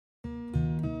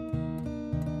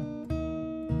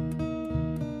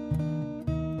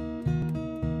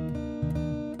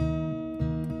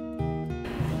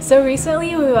So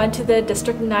recently we went to the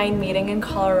District 9 meeting in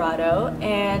Colorado,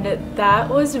 and that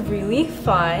was really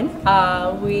fun.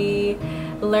 We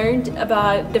learned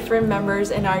about different members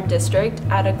in our district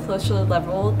at a closer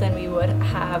level than we would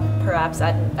have perhaps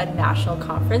at a national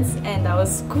conference, and that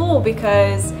was cool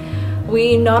because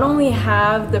we not only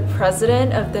have the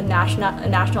president of the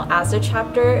national ASDA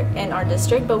chapter in our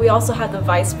district, but we also have the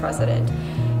vice president.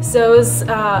 So it was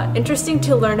interesting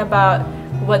to learn about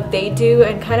what they do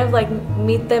and kind of like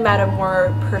meet them at a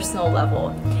more personal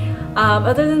level.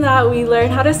 Other than that, we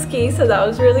learned how to ski, so that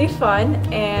was really fun,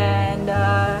 and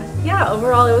yeah,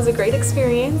 overall it was a great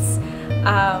experience.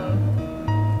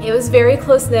 It was very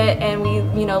close-knit, and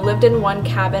we lived in one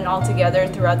cabin all together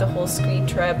throughout the whole ski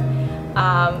trip,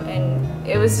 and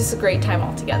it was just a great time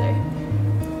all together.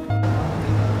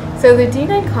 So the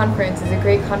D9 conference is a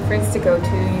great conference to go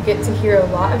to. You get to hear a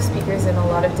lot of speakers and a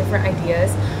lot of different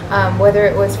ideas, whether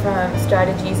it was from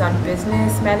strategies on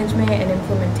business management and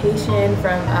implementation,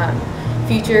 from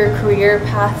future career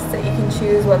paths that you can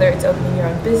choose, whether it's opening your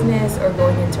own business or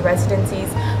going into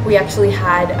residencies. We actually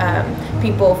had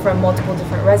people from multiple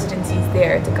different residencies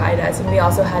there to guide us, and we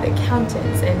also had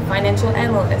accountants and financial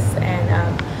analysts and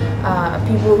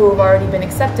people who have already been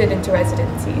accepted into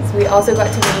residencies. We also got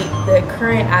to meet the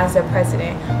current ASDA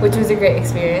president, which was a great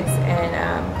experience, and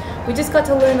we just got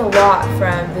to learn a lot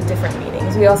from the different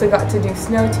meetings. We also got to do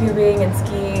snow tubing and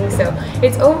skiing, so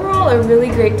it's overall a really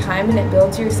great time, and it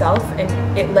builds yourself and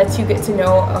it lets you get to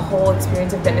know a whole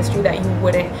experience of dentistry that you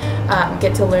wouldn't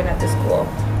get to learn at the school.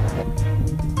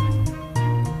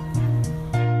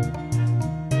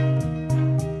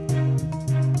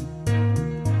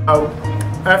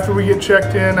 After we get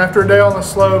checked in, after a day on the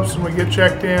slopes and we get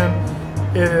checked in,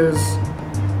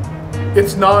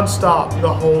 it's non-stop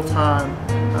the whole time.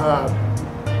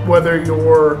 Whether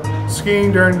you're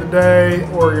skiing during the day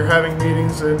or you're having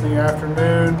meetings in the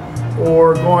afternoon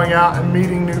or going out and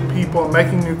meeting new people and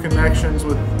making new connections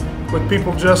with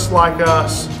people just like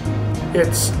us,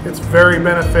 it's very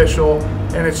beneficial,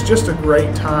 and it's just a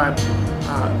great time.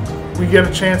 We get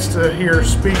a chance to hear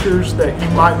speakers that you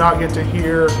might not get to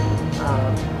hear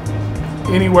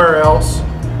anywhere else,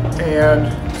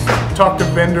 and talk to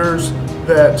vendors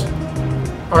that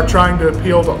are trying to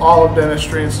appeal to all of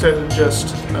dentistry instead of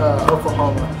just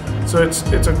Oklahoma. So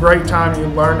it's a great time. You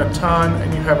learn a ton,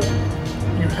 and you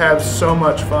have so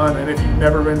much fun. And if you've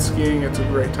never been skiing, it's a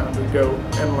great time to go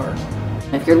and learn.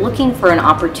 If you're looking for an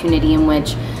opportunity in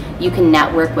which you can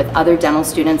network with other dental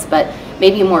students, but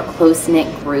maybe a more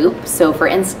close-knit group. So for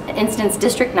instance,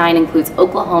 District 9 includes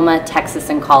Oklahoma, Texas,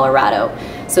 and Colorado.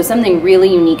 So something really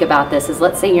unique about this is,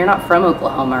 let's say you're not from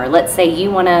Oklahoma, or let's say you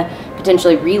want to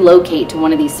potentially relocate to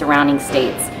one of these surrounding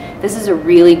states. This is a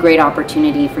really great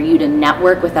opportunity for you to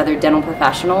network with other dental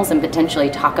professionals and potentially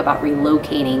talk about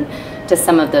relocating to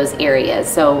some of those areas.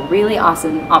 So really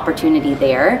awesome opportunity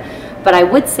there. But I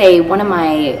would say one of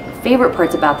my favorite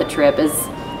parts about the trip is,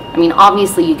 I mean,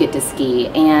 obviously you get to ski,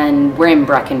 and we're in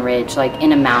Breckenridge, like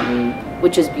in a mountain,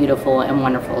 which is beautiful and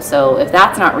wonderful. So if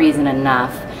that's not reason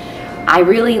enough, I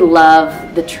really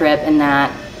love the trip in that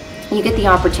you get the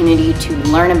opportunity to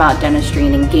learn about dentistry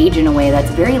and engage in a way that's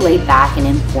very laid back and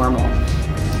informal.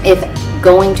 If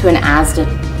going to an ASDA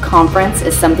conference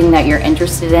is something that you're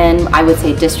interested in, I would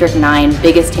say District 9,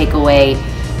 biggest takeaway,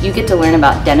 you get to learn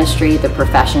about dentistry, the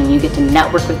profession, you get to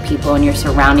network with people in your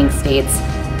surrounding states,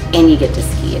 and you get to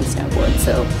ski and snowboard.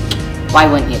 So why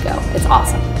wouldn't you go? It's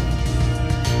awesome.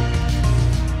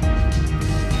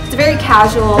 It's very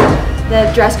casual. The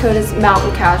dress code is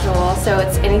mountain casual, so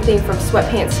it's anything from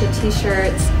sweatpants to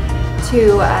t-shirts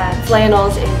to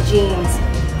flannels and jeans.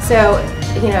 So,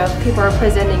 people are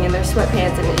presenting in their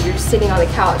sweatpants, and you're just sitting on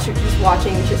the couch, you're just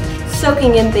watching, just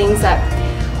soaking in things that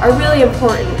are really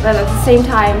important, but at the same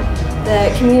time,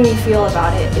 the community feel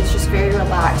about it is just very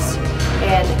relaxed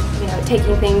and,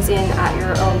 taking things in at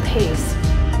your own pace.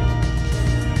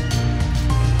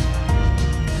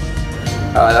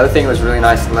 Another thing that was really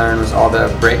nice to learn was all the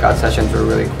breakout sessions were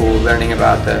really cool, learning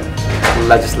about the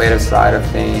legislative side of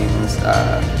things,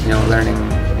 learning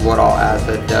what all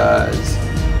ASDA does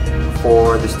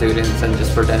for the students and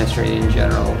just for dentistry in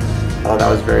general. I thought that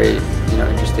was very,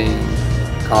 interesting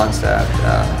concept.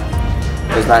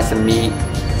 It was nice to meet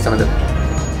some of the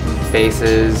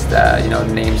faces that,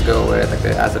 the names go with, like the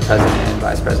ASDA president,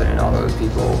 vice president, all those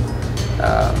people.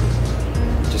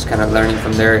 Just kind of learning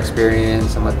from their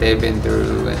experience and what they've been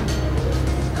through and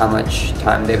how much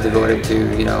time they've devoted to,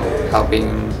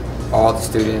 helping all the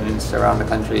students around the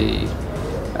country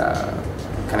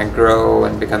kind of grow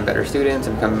and become better students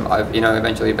and become,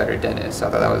 eventually better dentists. So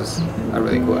I thought that was a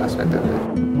really cool aspect of it.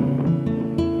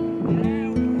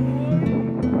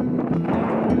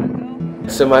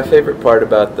 So my favorite part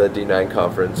about the D9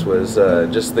 conference was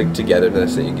just the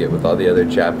togetherness that you get with all the other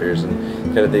chapters and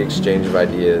kind of the exchange of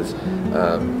ideas.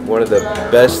 One of the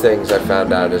best things I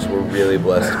found out is we're really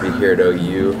blessed to be here at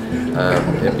OU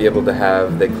and be able to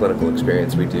have the clinical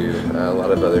experience we do. A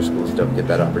lot of other schools don't get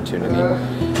that opportunity.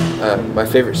 My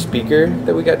favorite speaker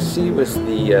that we got to see was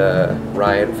the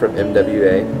Ryan from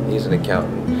MWA. He's an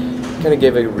accountant. Kind of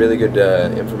gave a really good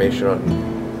information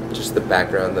on just the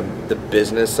background, the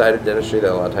business side of dentistry that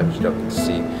a lot of times you don't get to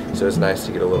see. So it's nice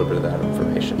to get a little bit of that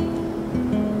information.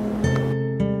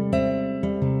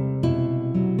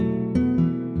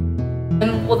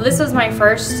 Well, this was my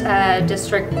first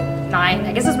District 9,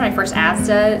 I guess this was my first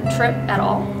ASDA trip at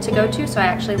all to go to, so I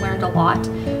actually learned a lot.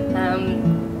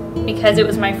 Because it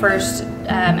was my first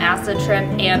ASDA trip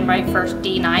and my first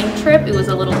D9 trip, it was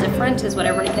a little different is what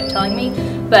everybody kept telling me.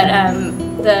 But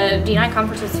the D9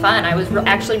 conference was fun. I was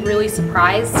actually really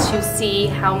surprised to see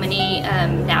how many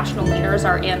national leaders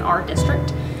are in our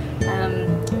district.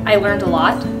 I learned a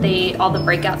lot. All the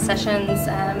breakout sessions,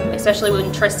 especially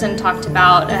when Tristan talked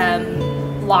about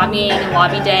lobbying and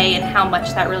lobby day and how much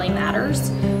that really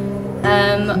matters.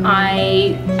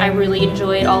 I really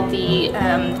enjoyed all the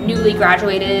newly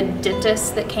graduated dentists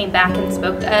that came back and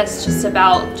spoke to us just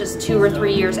about 2 or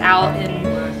 3 years out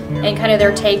and kind of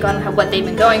their take on what they've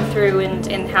been going through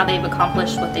and how they've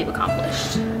accomplished what they've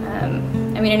accomplished.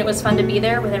 I mean, and it was fun to be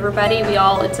there with everybody.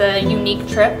 It's a unique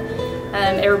trip.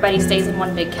 Everybody stays in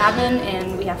one big cabin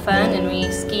and we have fun and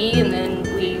we ski and then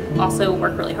we also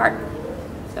work really hard.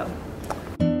 So.